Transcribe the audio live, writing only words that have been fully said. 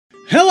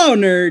Hello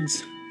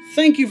nerds!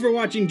 Thank you for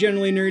watching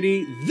Generally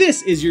Nerdy.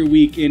 This is your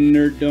Week in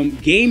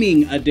Nerdom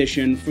Gaming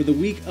Edition for the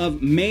week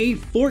of May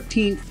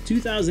 14th,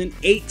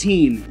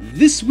 2018.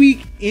 This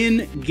week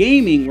in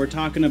gaming, we're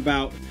talking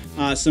about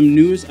some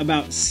news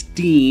about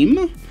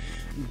Steam.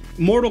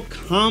 Mortal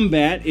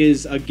Kombat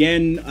is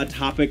again a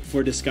topic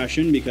for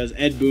discussion because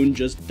Ed Boon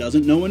just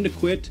doesn't know when to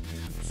quit.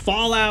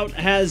 Fallout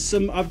has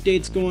some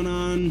updates going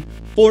on.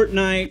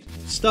 Fortnite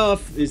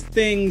stuff is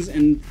things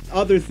and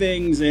other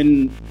things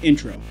and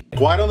intro.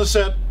 Quiet on the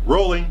set,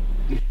 rolling.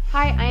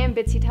 Hi, I am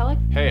Bitsy Telek.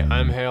 Hey,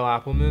 I'm Hale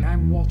Appleman.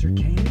 I'm Walter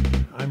Kane.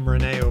 I'm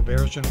Rene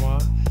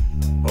Aubergenois.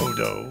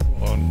 Odo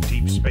on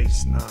Deep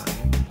Space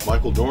Nine.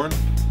 Michael Dorn,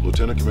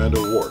 Lieutenant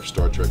Commander Worf,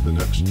 Star Trek The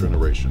Next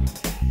Generation.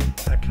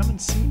 Come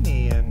and see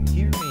me and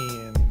hear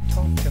me and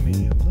talk to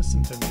me and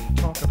listen to me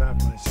talk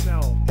about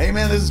myself. Hey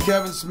man, this is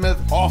Kevin Smith,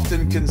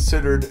 often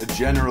considered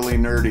generally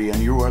nerdy,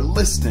 and you are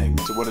listening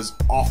to what is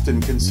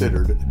often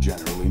considered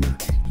generally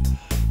nerdy.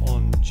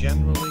 On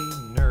Generally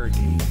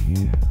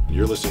Nerdy.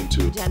 You're listening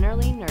to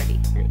Generally Nerdy.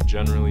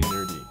 Generally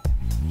Nerdy.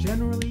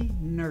 Generally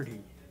nerdy.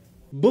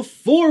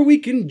 Before we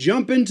can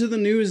jump into the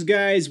news,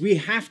 guys, we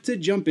have to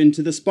jump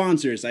into the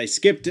sponsors. I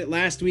skipped it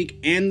last week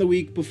and the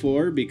week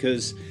before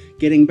because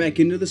getting back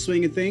into the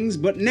swing of things,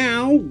 but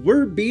now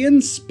we're being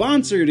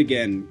sponsored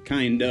again,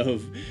 kind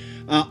of.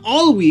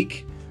 All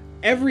week,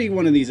 every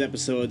one of these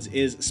episodes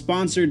is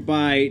sponsored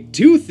by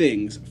two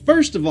things.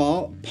 First of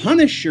all,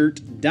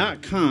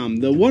 punishshirt.com,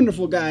 the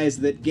wonderful guys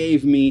that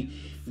gave me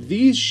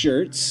these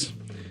shirts.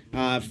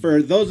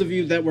 For those of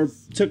you that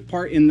took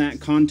part in that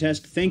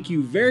contest, thank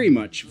you very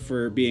much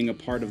for being a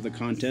part of the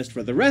contest.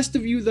 For the rest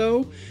of you,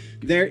 though,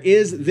 there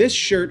is this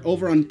shirt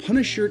over on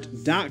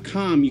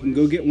punishshirt.com. You can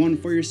go get one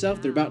for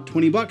yourself. They're about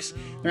 20 bucks.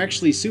 They're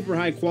actually super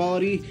high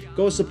quality.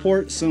 Go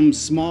support some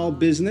small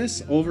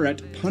business over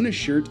at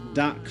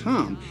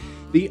punishshirt.com.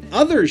 The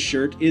other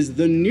shirt is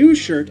the new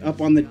shirt up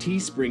on the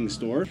Teespring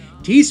store,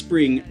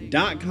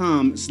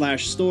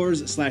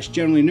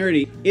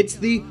 teespring.com/stores/generallynerdy. It's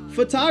the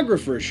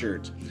photographer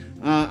shirt.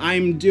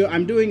 I'm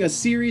doing a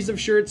series of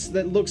shirts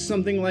that looks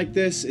something like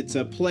this. It's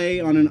a play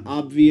on an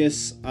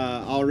obvious,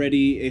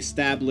 already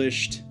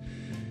established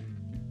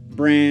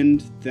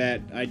brand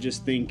that I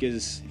just think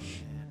is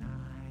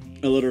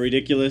a little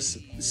ridiculous.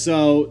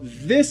 So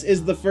this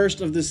is the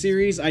first of the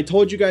series. I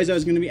told you guys I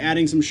was going to be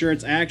adding some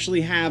shirts. I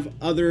actually have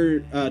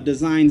other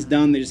designs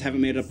done. They just haven't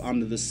made it up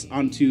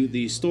onto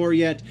the store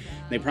yet.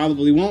 They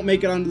probably won't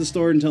make it onto the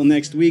store until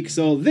next week.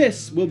 So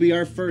this will be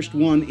our first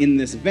one in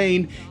this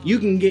vein. You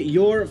can get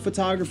your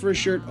photographer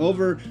shirt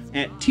over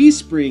at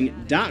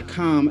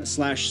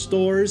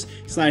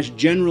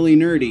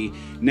teespring.com/stores/generallynerdy.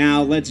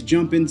 Now let's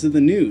jump into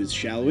the news,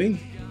 shall we?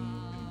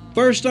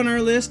 First on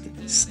our list,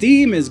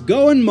 Steam is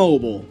going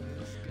mobile.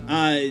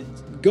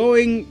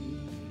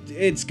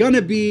 It's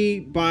gonna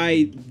be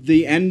by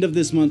the end of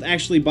this month,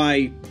 actually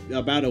by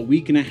about a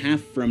week and a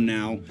half from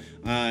now,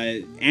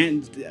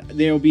 and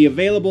they'll be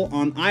available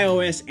on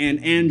iOS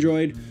and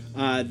Android.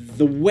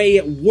 The way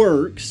it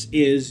works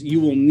is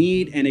you will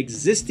need an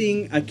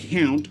existing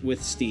account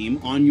with Steam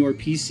on your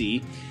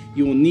PC.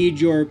 You will need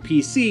your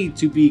PC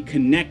to be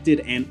connected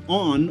and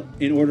on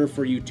in order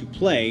for you to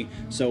play.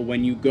 So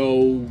when you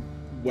go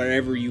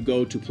wherever you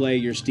go to play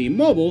your Steam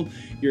mobile,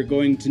 you're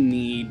going to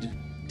need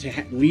to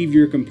leave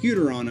your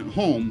computer on at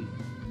home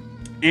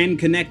and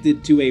connect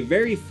it to a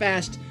very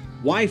fast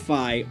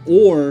Wi-Fi,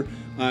 or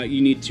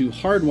you need to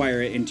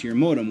hardwire it into your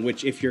modem,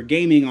 which if you're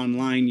gaming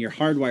online, you're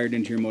hardwired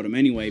into your modem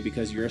anyway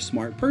because you're a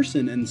smart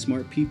person and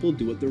smart people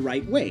do it the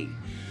right way.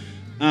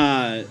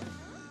 And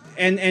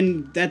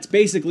that's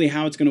basically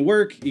how it's going to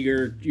work.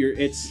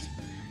 It's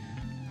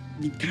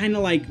kind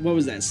of like, what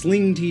was that,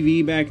 Sling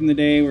TV back in the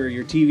day, where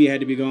your TV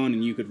had to be going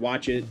and you could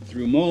watch it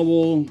through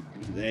mobile.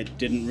 It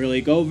didn't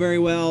really go very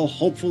well.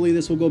 Hopefully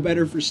this will go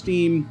better for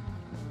Steam.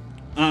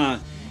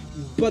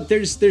 But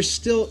there's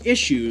still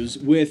issues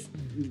with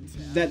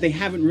that they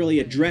haven't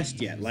really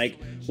addressed yet. Like,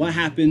 what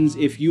happens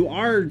if you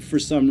are for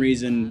some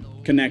reason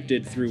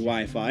connected through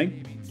Wi-Fi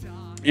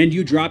and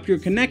you drop your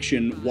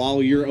connection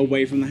while you're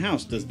away from the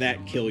house? Does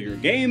that kill your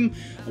game?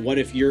 What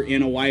if you're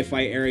in a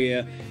Wi-Fi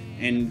area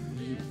and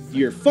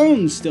your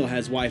phone still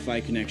has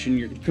Wi-Fi connection,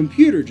 your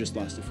computer just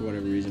lost it for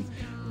whatever reason?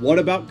 What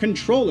about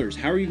controllers?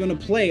 How are you going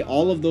to play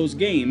all of those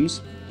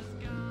games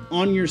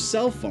on your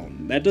cell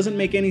phone? That doesn't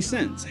make any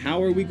sense.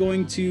 How are we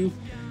going to...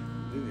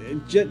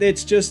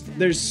 It's just,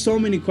 there's so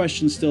many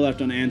questions still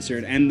left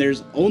unanswered, and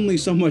there's only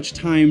so much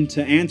time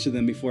to answer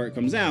them before it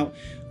comes out.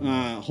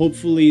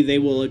 Hopefully they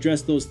will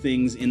address those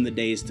things in the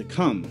days to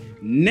come.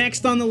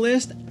 Next on the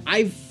list,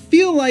 I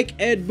feel like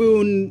Ed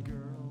Boon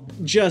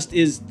just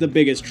is the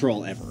biggest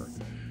troll ever.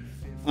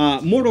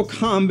 Mortal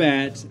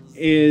Kombat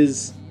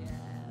is...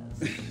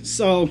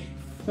 So,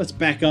 let's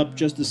back up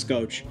just a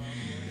scotch.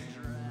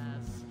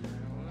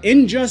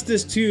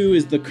 Injustice 2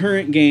 is the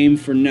current game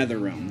for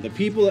NetherRealm. The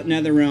people at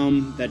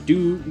NetherRealm that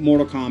do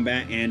Mortal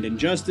Kombat and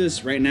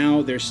Injustice, right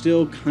now, they're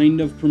still kind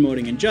of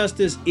promoting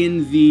Injustice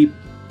in the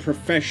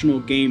professional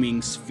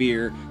gaming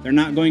sphere. They're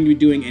not going to be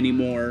doing any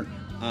more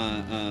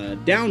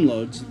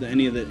downloads,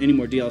 any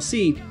more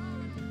DLC.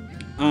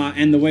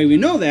 And the way we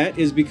know that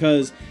is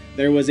because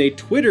there was a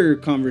Twitter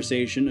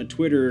conversation, a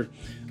Twitter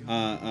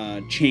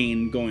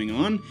chain going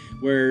on,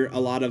 where a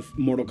lot of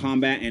Mortal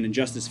Kombat and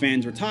Injustice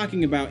fans were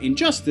talking about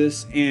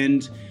Injustice,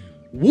 and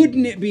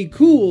wouldn't it be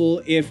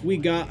cool if we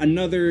got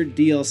another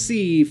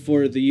DLC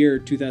for the year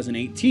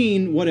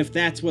 2018? What if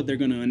that's what they're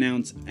going to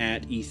announce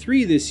at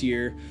E3 this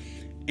year?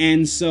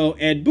 And so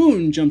Ed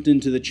Boon jumped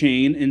into the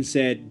chain and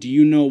said, do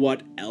you know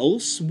what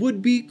else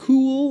would be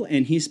cool?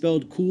 And he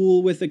spelled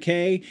cool with a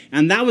K.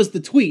 And that was the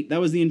tweet.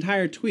 That was the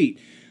entire tweet.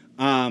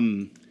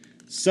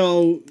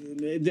 So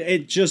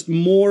it's just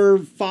more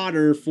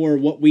fodder for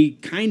what we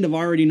kind of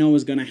already know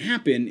is going to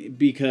happen,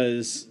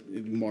 because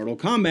Mortal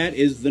Kombat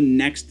is the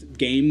next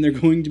game they're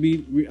going to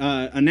be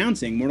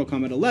announcing. Mortal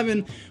Kombat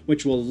 11,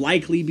 which will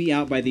likely be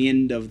out by the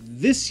end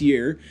of this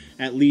year,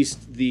 at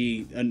least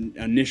the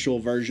initial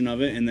version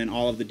of it, and then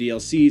all of the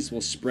DLCs will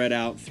spread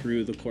out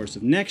through the course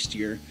of next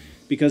year,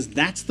 because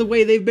that's the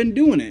way they've been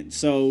doing it.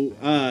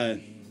 So,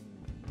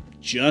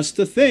 just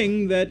a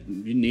thing that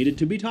needed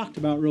to be talked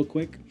about real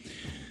quick.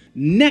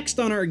 Next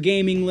on our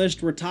gaming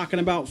list, we're talking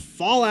about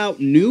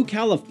Fallout New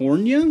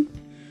California.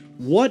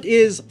 What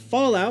is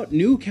Fallout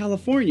New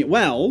California?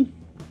 Well,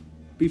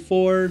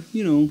 before,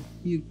 you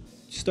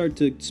start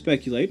to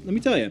speculate, let me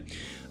tell you.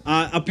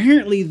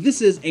 Apparently,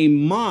 this is a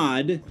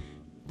mod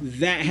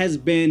that has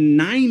been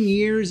 9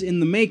 years in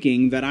the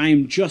making that I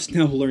am just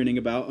now learning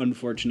about,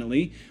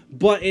 unfortunately.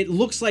 But it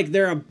looks like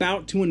they're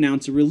about to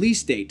announce a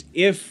release date.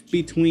 If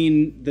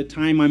between the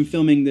time I'm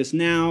filming this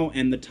now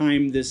and the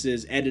time this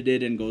is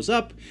edited and goes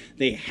up,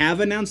 they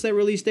have announced that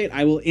release date,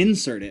 I will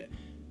insert it.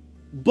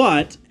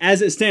 But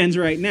as it stands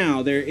right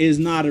now, there is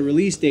not a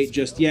release date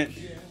just yet.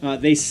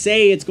 They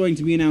say it's going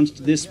to be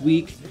announced this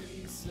week.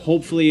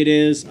 Hopefully it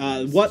is.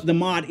 What the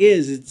mod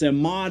is, it's a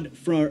mod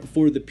for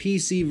the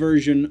PC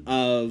version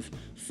of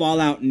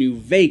Fallout New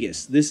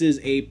Vegas. This is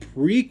a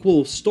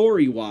prequel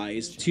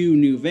story-wise to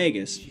New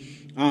Vegas.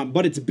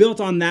 But it's built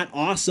on that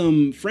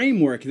awesome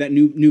framework that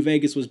New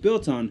Vegas was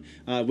built on,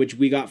 which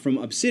we got from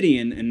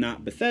Obsidian and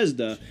not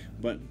Bethesda.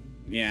 But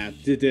yeah,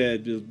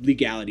 the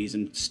legalities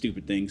and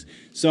stupid things.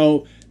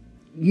 So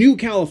New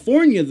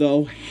California,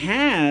 though,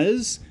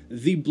 has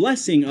the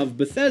blessing of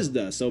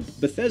Bethesda. So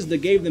Bethesda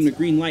gave them the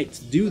green light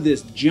to do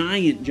this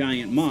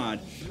giant mod.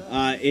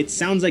 It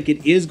sounds like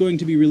it is going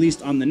to be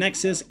released on the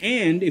Nexus,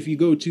 and if you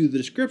go to the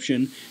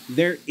description,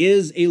 there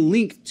is a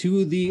link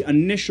to the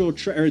initial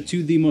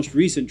to the most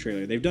recent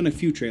trailer. They've done a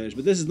few trailers,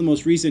 but this is the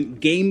most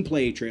recent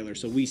gameplay trailer,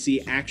 so we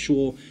see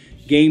actual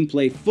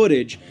gameplay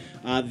footage.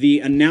 The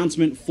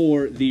announcement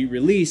for the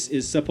release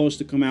is supposed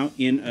to come out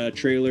in a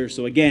trailer,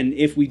 so again,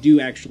 if we do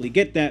actually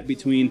get that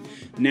between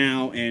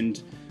now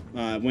and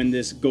when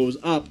this goes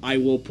up, I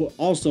will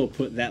also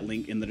put that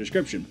link in the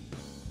description.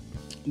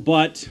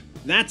 But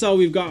that's all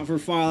we've got for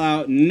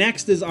Fallout.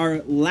 Next is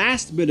our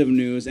last bit of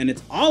news, and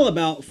it's all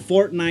about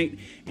Fortnite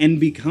and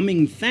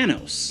becoming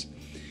Thanos.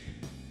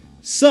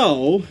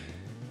 So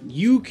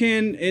you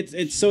can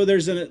so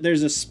there's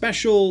a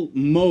special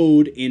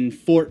mode in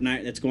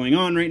Fortnite that's going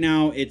on right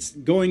now. It's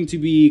going to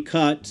be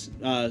cut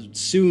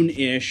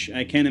soon-ish.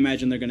 I can't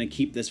imagine they're going to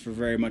keep this for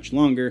very much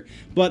longer,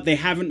 but they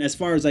haven't, as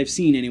far as I've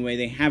seen anyway,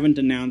 they haven't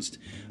announced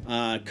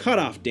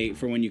cutoff date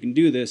for when you can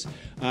do this,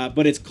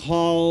 but it's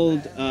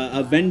called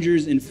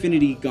Avengers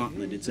Infinity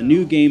Gauntlet. It's a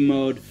new game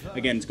mode.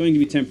 Again, it's going to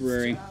be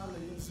temporary.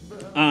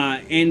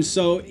 And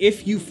so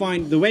if you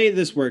find, the way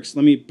this works,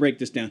 let me break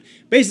this down.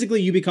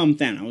 Basically, you become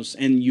Thanos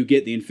and you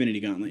get the Infinity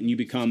Gauntlet and you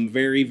become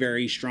very,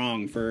 very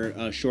strong for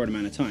a short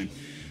amount of time.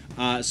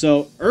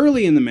 So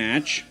early in the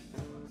match,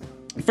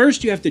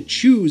 first you have to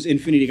choose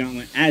Infinity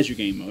Gauntlet as your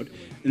game mode.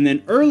 And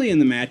then early in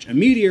the match, a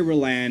meteor will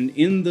land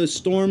in the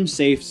storm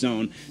safe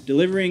zone,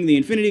 delivering the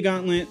Infinity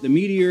Gauntlet. The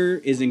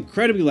meteor is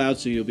incredibly loud,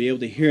 so you'll be able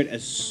to hear it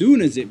as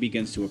soon as it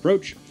begins to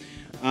approach.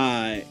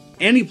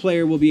 Any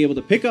player will be able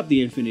to pick up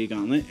the Infinity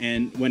Gauntlet,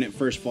 and when it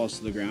first falls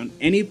to the ground,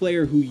 any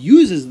player who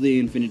uses the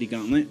Infinity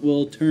Gauntlet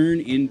will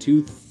turn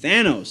into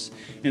Thanos.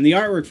 And the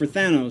artwork for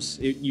Thanos,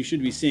 you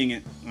should be seeing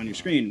it on your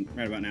screen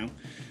right about now,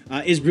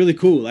 is really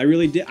cool. I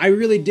really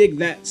dig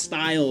that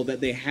style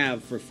that they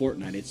have for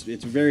Fortnite.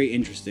 It's very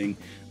interesting,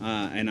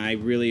 and I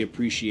really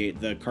appreciate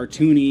the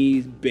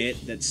cartoony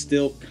bit that's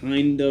still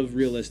kind of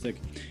realistic.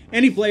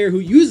 Any player who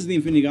uses the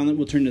Infinity Gauntlet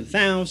will turn to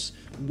Thanos.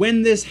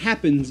 When this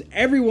happens,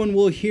 everyone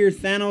will hear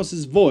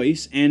Thanos'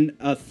 voice, and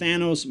a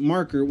Thanos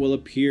marker will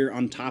appear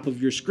on top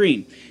of your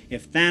screen.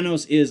 If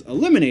Thanos is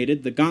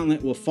eliminated, the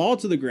gauntlet will fall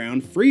to the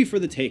ground, free for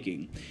the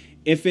taking.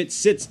 If it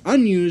sits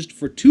unused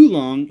for too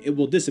long, it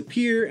will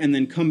disappear and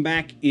then come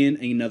back in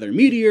another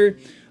meteor.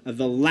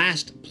 The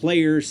last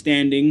player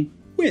standing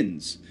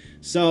wins.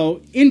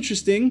 So,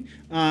 interesting.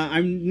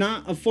 I'm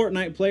not a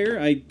Fortnite player.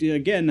 I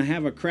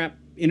have a crap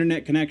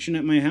internet connection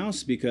at my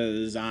house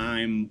because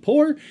I'm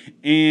poor,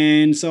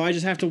 and so I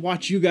just have to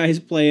watch you guys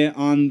play it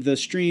on the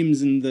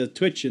streams and the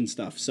Twitch and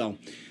stuff. So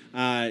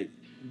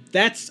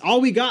that's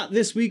all we got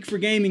this week for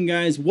gaming,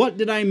 guys. What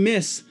did I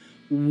miss?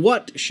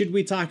 what should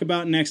we talk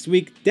about next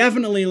week?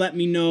 Definitely let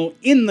me know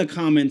in the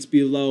comments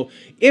below.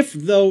 If,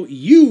 though,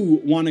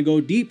 you want to go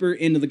deeper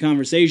into the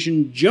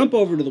conversation, jump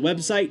over to the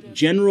website,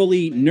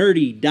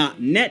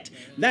 generallynerdy.net.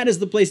 That is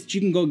the place that you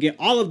can go get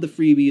all of the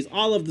freebies,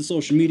 all of the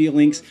social media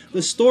links,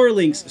 the store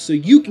links, so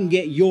you can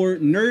get your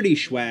nerdy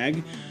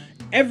swag.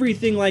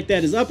 Everything like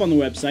that is up on the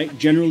website,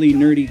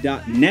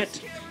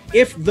 generallynerdy.net.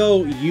 If,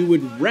 though, you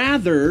would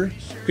rather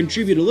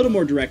contribute a little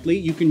more directly,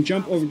 you can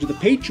jump over to the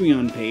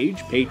Patreon page,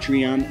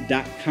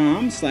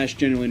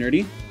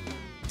 patreon.com/generallynerdy.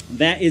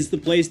 That is the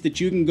place that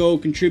you can go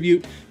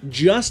contribute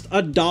just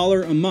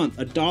 $1 a month.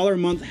 $1 a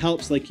month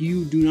helps like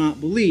you do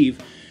not believe.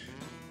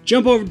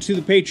 Jump over to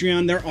the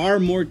Patreon. There are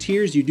more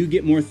tiers. You do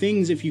get more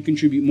things if you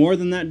contribute more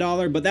than that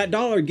 $1, but that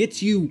 $1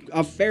 gets you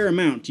a fair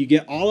amount. You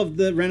get all of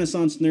the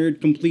Renaissance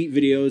Nerd complete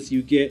videos.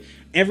 You get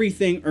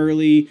everything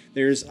early.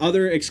 There's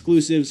other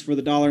exclusives for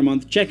the $1 a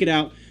month. Check it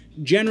out.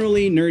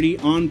 Generally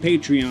Nerdy on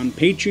Patreon.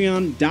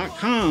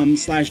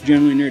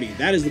 Patreon.com/generallynerdy.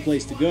 That is the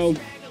place to go.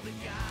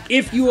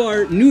 If you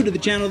are new to the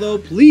channel, though,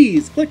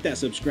 please click that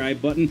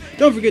subscribe button.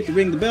 Don't forget to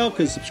ring the bell,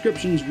 because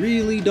subscriptions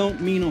really don't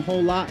mean a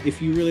whole lot.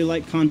 If you really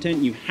like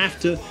content, you have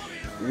to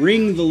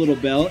ring the little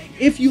bell.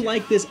 If you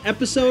like this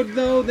episode,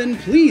 though, then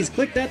please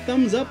click that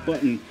thumbs up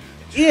button.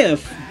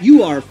 If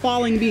you are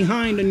falling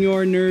behind on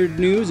your nerd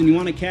news and you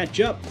want to catch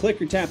up,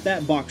 click or tap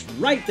that box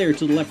right there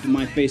to the left of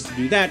my face to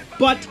do that.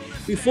 But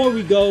before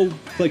we go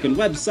clicking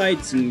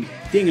websites and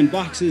dinging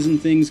boxes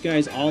and things,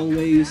 guys,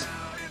 always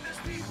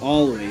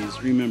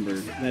remember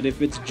that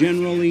if it's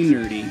generally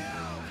nerdy,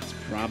 it's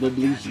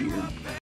probably here.